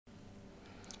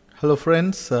Hello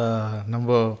friends,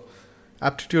 நம்ம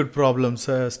aptitude problems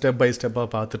step by step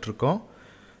பார்த்துட்ருக்கோம்.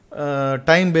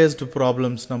 Time based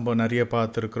problems நம்ம நிறைய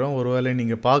பார்த்துருக்குறோம். ஒருவேளை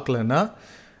நீங்கள் பார்க்கலன்னா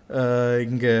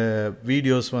இங்கே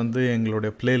வீடியோஸ் வந்து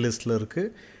எங்களுடைய பிளேலிஸ்ட்டில்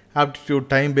இருக்குது. ஆப்டிடியூட்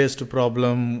டைம் பேஸ்டு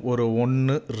ப்ராப்ளம் ஒரு 1,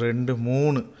 2,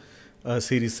 3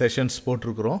 சீரீஸ் செஷன்ஸ்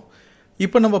போட்டிருக்குறோம்.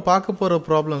 இப்போ நம்ம பார்க்க போகிற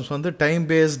ப்ராப்ளம்ஸ் வந்து டைம்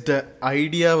பேஸ்டு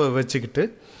ஐடியாவை வச்சுக்கிட்டு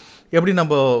எப்படி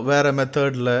நம்ம வேறு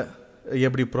மெத்தடில்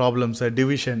எப்படி ப்ராப்ளம்ஸை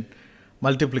டிவிஷன்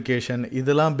மல்டிப்ளிகேஷன்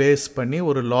இதெல்லாம் பேஸ் பண்ணி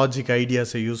ஒரு லாஜிக்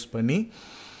ஐடியாஸை யூஸ் பண்ணி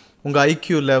உங்கள்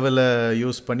ஐக்யூ லெவலை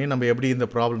யூஸ் பண்ணி நம்ம எப்படி இந்த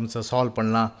ப்ராப்ளம்ஸை சால்வ்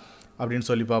பண்ணலாம் அப்படின்னு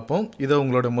சொல்லி பார்ப்போம். இதை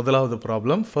உங்களோட முதலாவது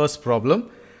ப்ராப்ளம். ஃபர்ஸ்ட் ப்ராப்ளம்,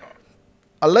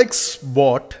 அலெக்ஸ்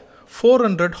பாட்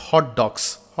 400 ஹாட் டாக்ஸ்.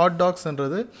 ஹாட்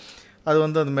டாக்ஸ்ன்றது அது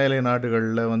வந்து அந்த மேலை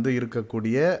நாடுகளில் வந்து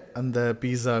இருக்கக்கூடிய அந்த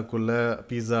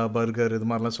பீஸா பர்கர் இது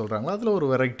மாதிரிலாம் சொல்கிறாங்களா, அதில் ஒரு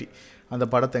வெரைட்டி. அந்த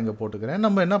படத்தை இங்கே போட்டுக்கிறேன்.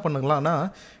 நம்ம என்ன பண்ணுங்களான்னா,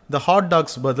 இந்த ஹாட்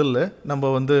டாக்ஸ் பதில்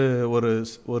நம்ம வந்து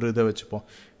ஒரு இதை வச்சுப்போம்.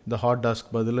 இந்த ஹாட்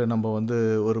டாக்ஸ்க்கு பதில் நம்ம வந்து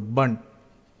ஒரு பன்,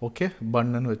 ஓகே,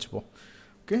 பன்னு வச்சுப்போம்.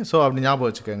 ஓகே, ஸோ அப்படி ஞாபகம்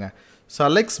வச்சுக்கோங்க. So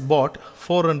Alex pot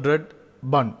 400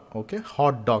 bun, okay,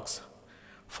 hot tax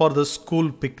for the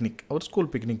school picnic. Our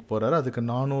school picnic போகிறாரு, அதுக்கு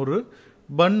 400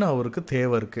 பன் அவருக்கு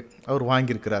தேவை இருக்குது, அவர்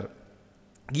வாங்கியிருக்கிறார்.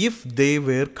 If they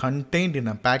where contained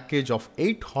in a package of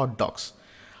 8 hot tax.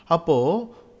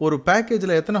 அப்போது ஒரு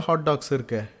பேக்கேஜில் எத்தனை ஹாட் டாக்ஸ்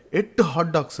இருக்குது? 8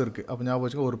 ஹாட் டாக்ஸ் இருக்குது. அப்போ ஞாபகம்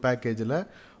வச்சுக்கோ, ஒரு பேக்கேஜில்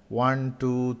 1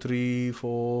 2 3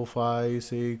 4 5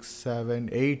 6 7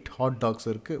 8 ஹாட் டாக்ஸ்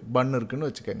இருக்குது, பன் இருக்குதுன்னு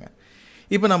வச்சுக்கோங்க.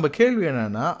 இப்போ நம்ம கேள்வி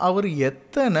என்னென்னா, அவர்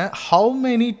எத்தனை how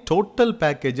many total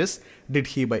packages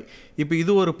did he by. இப்போ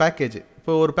இது ஒரு பேக்கேஜ்,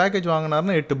 இப்போ ஒரு பேக்கேஜ்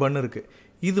வாங்கினார்னா 8 பன் இருக்குது.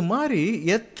 இது மாதிரி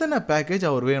எத்தனை பேக்கேஜ்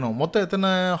அவர் வேணும், மொத்தம்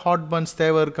எத்தனை ஹாட் பன்ஸ்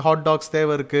தேவை இருக்குது, ஹாட் டாக்ஸ்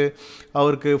தேவை இருக்குது?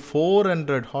 அவருக்கு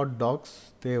 400 ஹாட் டாக்ஸ்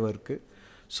தேவை இருக்குது.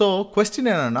 ஸோ கொஸ்டின்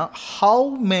என்னென்னா,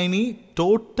 how many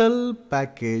total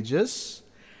packages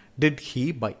did he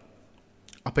by.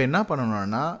 அப்போ என்ன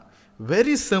பண்ணணும்னா,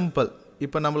 வெரி சிம்பிள்.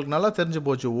 இப்போ நம்மளுக்கு நல்லா தெரிஞ்சு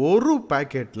போச்சு, ஒரு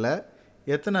பேக்கெட்டில்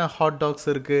எத்தனை ஹாட் டாக்ஸ்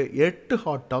இருக்குது? 8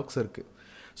 ஹாட் டாக்ஸ் இருக்குது.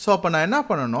 ஸோ அப்போ நான் என்ன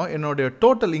பண்ணணும், என்னுடைய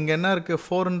டோட்டல் இங்கே என்ன இருக்குது,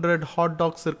 400 ஹாட்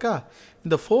டாக்ஸ் இருக்கா?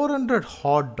 இந்த 400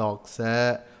 hot டாக்ஸை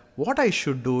what I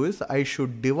should do is I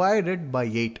should divide it by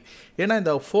 8. ஏன்னா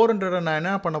இந்த 400 நான்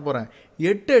என்ன பண்ண போகிறேன்,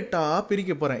 8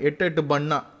 பிரிக்க போகிறேன். 8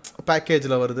 பண்ணா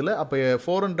பேக்கேஜில் வருதுல்ல, அப்போ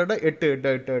 400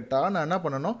 8 நான் என்ன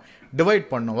பண்ணணும், டிவைட்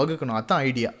பண்ணணும், வகுக்கணும். அதுதான்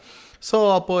ஐடியா. ஸோ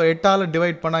அப்போது 8ஆல்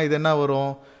டிவைட் பண்ணால் இது என்ன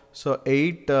வரும்? So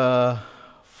 8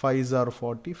 5 are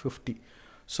 40 50.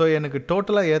 ஸோ எனக்கு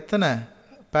டோட்டலாக எத்தனை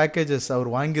பேக்கேஜஸ்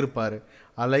அவர் வாங்கியிருப்பார்?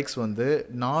 அலெக்ஸ் வந்து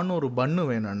 400 பன்னு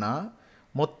வேணும்னா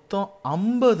மொத்தம்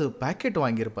 50 பேக்கெட்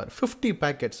வாங்கியிருப்பார். 50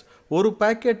 பேக்கெட்ஸ். ஒரு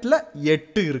பேக்கெட்டில்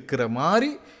 8 இருக்கிற மாதிரி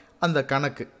அந்த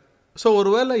கணக்கு. ஸோ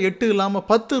ஒருவேளை 8 இல்லாமல்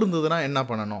 10 இருந்ததுன்னா என்ன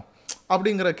பண்ணணும்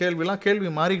அப்படிங்கிற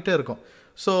கேள்வி மாறிக்கிட்டே இருக்கும்.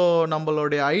 ஸோ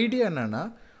நம்மளுடைய ஐடியா என்னென்னா,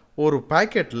 ஒரு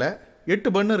பேக்கெட்டில்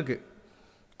 8 பன்னு இருக்குது.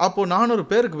 அப்போது 400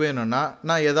 பேருக்கு வேணும்னா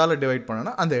நான் எதால் டிவைட்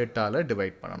பண்ணேன்னா அந்த 8ஆல்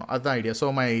டிவைட் பண்ணணும். அதுதான் idea. So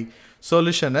my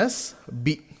solution is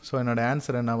B. So என்னோடய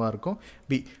ஆன்சர் என்னவாக இருக்கும்?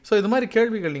 பி. ஸோ இது மாதிரி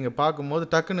கேள்விகள் நீங்கள் பார்க்கும்போது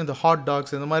டக்குன்னு இந்த ஹாட்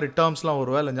டாக்ஸ் இந்த மாதிரி டேர்ம்ஸ்லாம்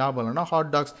ஒரு வேலை ஞாபகம் இல்லைன்னா,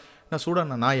 ஹாட் டாக்ஸ் நான்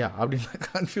சூடான நாயா அப்படின்னு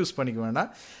கன்ஃபியூஸ் பண்ணிக்க வேண்டாம்.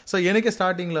 ஸோ எனக்கு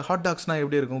ஸ்டார்டிங்கில் ஹாட் டாக்ஸ்னால்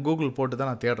எப்படி இருக்கும் கூகுள் போட்டு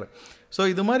தான் நான் தேடுறேன். ஸோ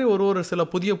இது மாதிரி ஒரு சில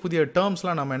புதிய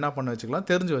டேர்ம்ஸ்லாம் நம்ம என்ன பண்ண வச்சுக்கலாம்,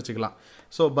 தெரிஞ்சு வச்சுக்கலாம்.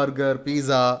 ஸோ பர்கர்,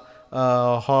 பீஸா,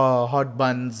 ஹாட்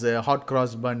பன்ஸ், ஹாட்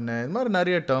கிராஸ் பன்னு, இது மாதிரி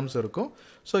நிறைய டேர்ம்ஸ் இருக்கும்.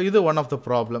 ஸோ இது one of the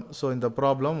problem. So இந்த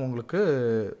ப்ராப்ளம் உங்களுக்கு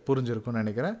புரிஞ்சிருக்குன்னு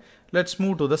நினைக்கிறேன். Let's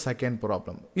move to the second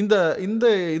problem.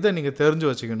 இதை நீங்கள் தெரிஞ்சு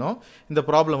வச்சுக்கணும் இந்த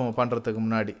ப்ராப்ளம் பண்ணுறதுக்கு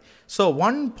முன்னாடி. So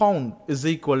 1 pound is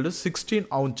equal to 16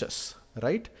 ounces,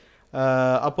 right?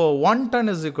 அப்போது 1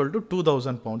 ton is equal to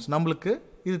 2000 pounds. நம்மளுக்கு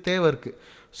இது தேவை இருக்குது.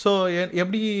 ஸோ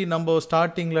எப்படி நம்ம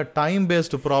ஸ்டார்டிங்கில் time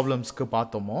based ப்ராப்ளம்ஸ்க்கு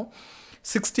பார்த்தோமோ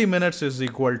 60 minutes is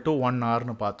equal to 1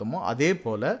 hourனு பார்த்தோமோ, அதே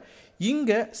போல்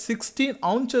இங்கே 16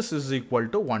 ounces is equal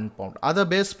to 1 pound. அதை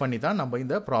பேஸ் பண்ணி தான் நம்ம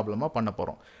இந்த ப்ராப்ளமாக பண்ண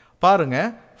போகிறோம். பாருங்கள்,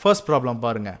 ஃபர்ஸ்ட் ப்ராப்ளம்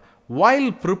பாருங்கள். while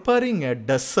preparing a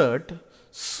dessert,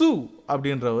 Sue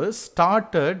அப்படின்றவர்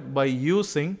started by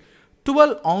using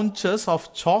 12 ounces of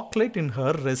chocolate in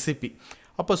her recipe.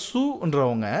 அப்போ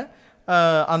சூன்றவங்க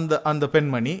அந்த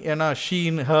பெண்மணி, ஏன்னா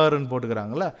ஷீன் ஹர்ன்னு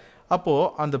போட்டுக்கிறாங்களே,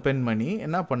 அப்போது அந்த பெண்மணி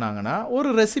என்ன பண்ணாங்கன்னா ஒரு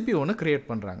ரெசிபி ஒன்று க்ரியேட்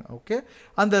பண்ணுறாங்க. ஓகே,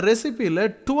 அந்த ரெசிபியில்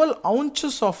 12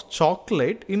 ounces of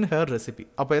chocolate in her recipe.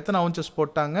 அப்போ எத்தனை அவுன்சஸ்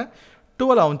போட்டாங்க?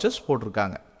 12 ounces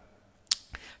போட்டிருக்காங்க.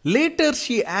 Later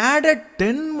she added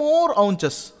 10 more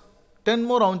ounces. 10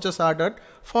 more ounces added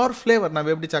for flavour.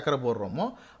 நம்ம எப்படி சக்கரை போடுறோமோ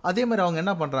அதே மாதிரி அவங்க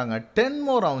என்ன பண்ணுறாங்க, 10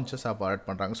 more ounces அப்போ ஆட்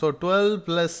பண்ணுறாங்க. ஸோ 12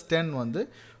 + 10 வந்து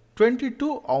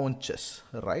 22 ounces,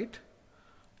 right?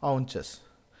 ounces.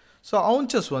 So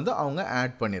ounces வந்து அவங்க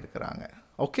ஆட் பண்ணியிருக்கிறாங்க.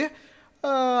 ஓகே,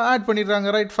 ஆட் பண்ணிடுறாங்க,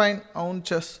 right, fine.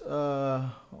 ounces,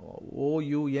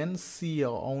 OUNC,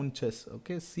 ounces,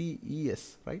 okay, CES,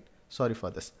 right, sorry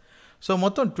for this. So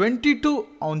மொத்தம் 22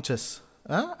 ounces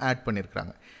ஆட்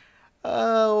பண்ணியிருக்கிறாங்க.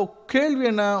 கேள்வி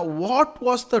என்ன, what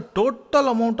was the total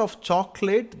amount of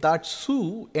chocolate that சூ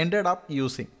எண்டட் அப்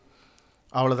யூஸிங்?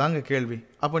 அவ்வளோதாங்க கேள்வி.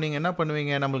 அப்போ நீங்கள் என்ன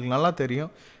பண்ணுவீங்க, நம்மளுக்கு நல்லா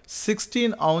தெரியும்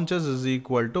 16 ounces is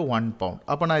equal to 1 pound.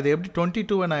 அப்போ நான் இதை எப்படி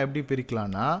 22 நான் எப்படி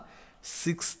பிரிக்கலான்னா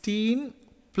 16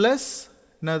 ப்ளஸ்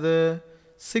என்னது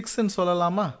 6ன்னு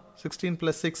சொல்லலாமா? 16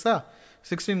 + 6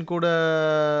 16 கூட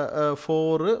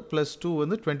 4 + 2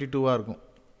 வந்து 22 இருக்கும்.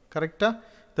 கரெக்டாக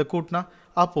இதை கூட்டினா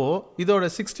அப்போது இதோட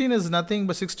 16 is nothing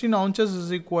but 16 ounces is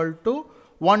equal to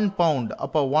 1 pound.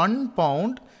 அப்போ 1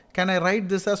 pound, can I write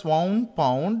this as 1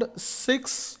 pound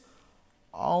 6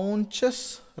 ounces,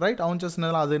 right? ounces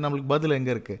அது நம்மளுக்கு பதில்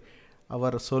எங்கே இருக்குது?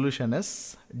 our solution is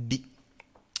D.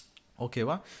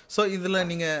 ஓகேவா? ஸோ இதில்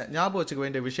நீங்கள் ஞாபகம் வச்சுக்க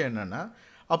வேண்டிய விஷயம் என்னென்னா,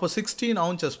 அப்போ 16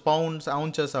 ounces, pounds,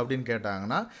 ounces அப்படின்னு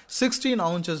கேட்டாங்கன்னா 16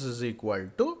 ounces is equal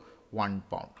to 1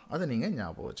 pound. அதை நீங்கள்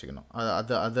ஞாபகம் வச்சுக்கணும்.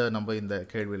 அதை நம்ம இந்த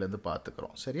கேள்வியிலேருந்து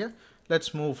பார்த்துக்கிறோம். சரியா?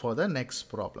 Let's move for the next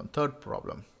problem, third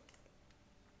problem.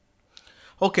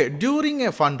 Okay, during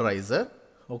a fundraiser,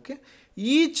 okay,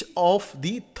 each of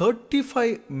the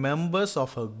 35 members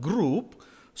of a group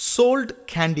sold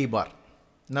candy பார்.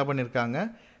 என்ன பண்ணியிருக்காங்க?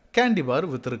 கேண்டி பார்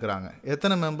விற்றுருக்குறாங்க.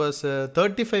 எத்தனை members?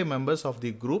 35 members of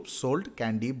the group sold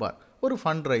candy பார், ஒரு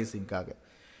fund ரைசிங்காக.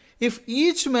 If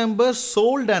each member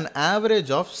sold an average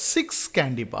of 6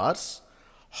 candy bars,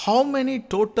 how many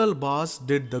total bars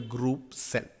did the group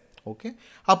sell? Okay,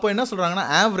 அப்போ என்ன சொல்கிறாங்கன்னா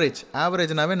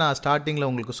ஆவரேஜ்னாவே நான் ஸ்டார்டிங்கில்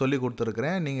உங்களுக்கு சொல்லி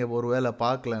கொடுத்துருக்குறேன். நீங்கள் ஒரு வேளை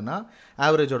பார்க்கலன்னா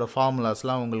ஆவரேஜோட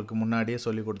ஃபார்முலாஸ்லாம் உங்களுக்கு முன்னாடியே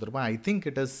சொல்லி கொடுத்துருப்பேன். I think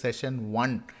it is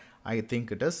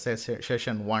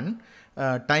session 1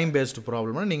 time based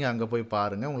ப்ராப்ளம்னு நீங்கள் அங்கே போய்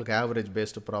பாருங்கள். உங்களுக்கு ஆவரேஜ்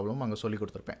பேஸ்டு ப்ராப்ளம் அங்கே சொல்லி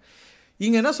கொடுத்துருப்பேன்.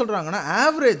 இங்கே என்ன சொல்கிறாங்கன்னா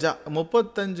ஆவரேஜாக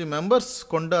 35 மெம்பர்ஸ்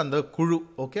கொண்ட அந்த குழு,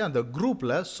 ஓகே, அந்த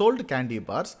குரூப்பில் சோல்டு கேண்டி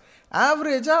பார்ஸ்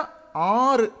ஆவரேஜாக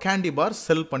 6 கேண்டி பார்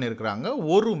செல் பண்ணியிருக்கிறாங்க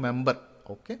ஒரு மெம்பர்.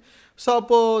 ஓகே, ஸோ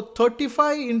அப்போது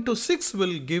 35 into 6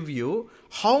 will give you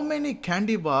how many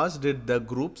candy bars did the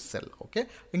group sell? Okay,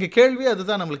 இங்கே கேள்வி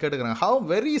அதுதான் நம்மளுக்கு கேட்டுக்கிறாங்க. how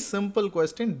very simple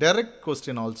question, direct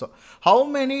question also. how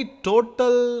many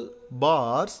total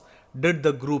bars did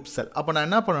the group sell? அப்போ நான்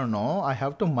என்ன பண்ணணும், I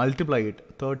have to multiply it.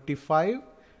 35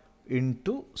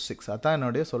 into 6, அதான்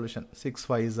என்னுடைய solution. 6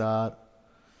 5s are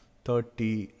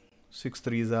 30, 6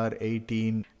 3s are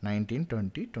 18, 19,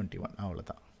 20, 21,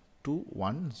 அவ்வளோதான்.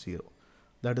 210,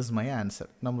 that is my answer.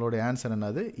 நம்மளுடைய ஆன்சர்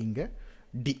என்னது இங்கே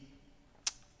D.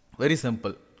 Very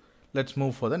simple. Let's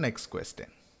move for the next question.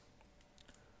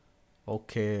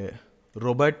 Okay,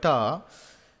 Roberta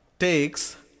takes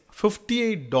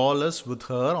 $58 with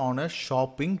her on a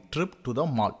shopping trip to the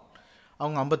mall.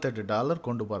 அவங்க $58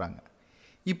 கொண்டு போகிறாங்க.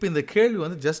 இப்போ இந்த கேள்வி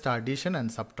வந்து ஜஸ்ட் அடிஷன்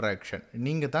அண்ட் சப்ட்ராக்ஷன்.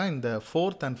 நீங்கள் தான் இந்த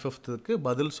 4th and 5th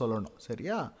பதில் சொல்லணும்.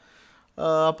 சரியா?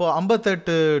 அப்போது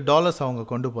 $58 அவங்க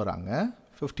கொண்டு போகிறாங்க.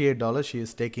 $58 she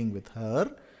is taking with her.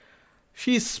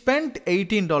 She spent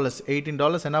 $18.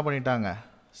 $18 என்ன பண்ணிட்டாங்க?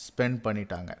 ஸ்பெண்ட்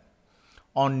பண்ணிட்டாங்க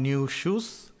on new shoes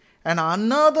and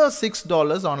another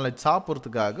 $6 on like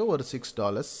சாப்பிட்றதுக்காக ஒரு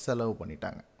 $6 செலவு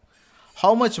பண்ணிட்டாங்க.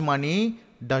 How much money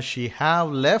does she have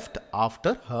left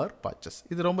after her purchase?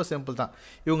 இது ரொம்ப சிம்பிள் தான்.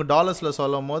 இவங்க டாலர்ஸில்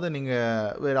சொல்லும் போது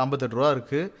நீங்கள் வேறு $58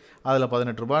 இருக்குது, அதில்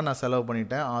 $18 நான் செலவு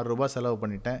பண்ணிட்டேன், $6 செலவு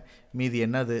பண்ணிட்டேன், மீதி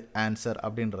என்னது ஆன்சர்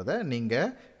அப்படின்றத நீங்கள்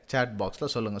chat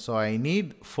பாக்ஸில் சொல்லுங்கள். So I need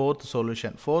 4th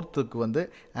solution. 4th வந்து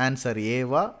ஆன்சர்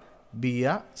ஏவா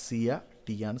பியா சியா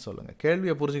டியான்னு சொல்லுங்கள்.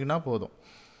 கேள்வியை புரிஞ்சுக்கினா போதும்.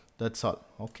 That's all.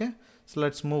 Okay, so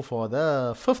let's move for the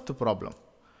 5th problem.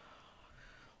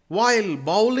 While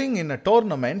bowling in a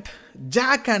tournament,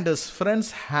 Jack and his friends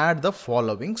had the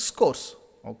following scores.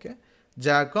 Okay,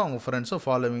 ஜாக்கும் அவங்க ஃப்ரெண்ட்ஸும்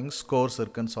following scores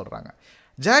இருக்குன்னு சொல்கிறாங்க.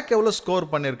 Jack எவ்வளோ score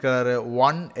பண்ணியிருக்கிறாரு?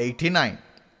 189.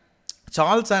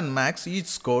 Charles and maths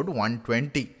each scored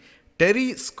 120. Terry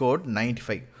scored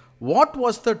 95. What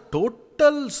was the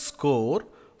total score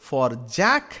for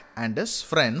jack and his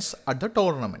friends at the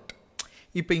tournament?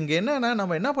 இப்போ இங்கே என்னென்னா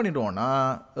நம்ம என்ன பண்ணிவிடுவோம்னா,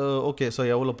 ஓகே, ஸோ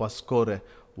எவ்வளோப்பா ஸ்கோரு?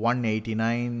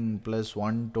 189 +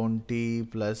 120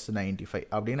 + 95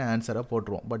 அப்படின்னு ஆன்சரை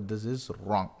போட்டுருவோம். But this is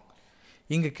wrong.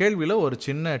 இங்கே கேள்வியில் ஒரு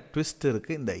சின்ன ட்விஸ்ட்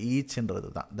இருக்குது. இந்த ஈச்ன்றது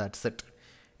தான். That's it.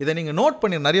 இதை நீங்கள் நோட்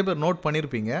பண்ணி நிறைய பேர் நோட்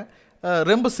பண்ணியிருப்பீங்க.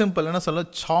 ரொம்ப சிம்பிள். என்ன சொல்ல,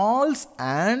 Charles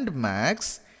and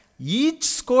maths each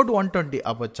scored 120.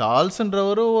 அப்போ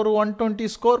சார்ல்ஸ்ன்றவர் ஒரு 120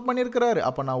 ஸ்கோர் பண்ணியிருக்கிறாரு.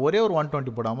 அப்போ நான் ஒரே ஒரு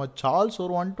 120 போடாமல் சார்ல்ஸ்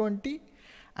ஒரு 120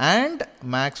 அண்ட்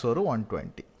மேக்ஸ் ஒரு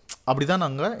 120. அப்படி தான்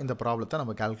நாங்கள் இந்த ப்ராப்ளத்தை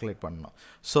நம்ம கால்குலேட் பண்ணணும்.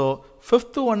 ஸோ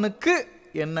 5th ஒன்னுக்கு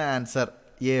என்ன ஆன்சர்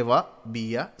ஏவா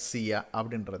பியா சியா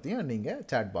அப்படின்றதையும் நீங்கள்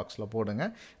சேட் பாக்ஸில் போடுங்க.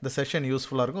 இந்த செஷன்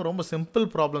யூஸ்ஃபுல்லாக இருக்கும். ரொம்ப சிம்பிள்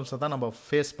ப்ராப்ளம்ஸை தான் நம்ம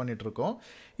ஃபேஸ் பண்ணிகிட்ருக்கோம்.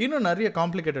 இன்னும் நிறைய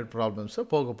காம்ப்ளிகேட்டட் ப்ராப்ளம்ஸை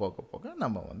போக போக போக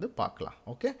நம்ம வந்து பார்க்கலாம்.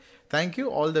 Okay, thank you.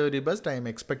 All the very best. I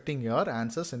am expecting your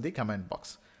answers in the comment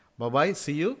box. Bye-bye.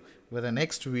 See you with the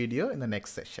next video in the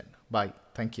next session. Bye.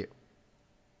 Thank you.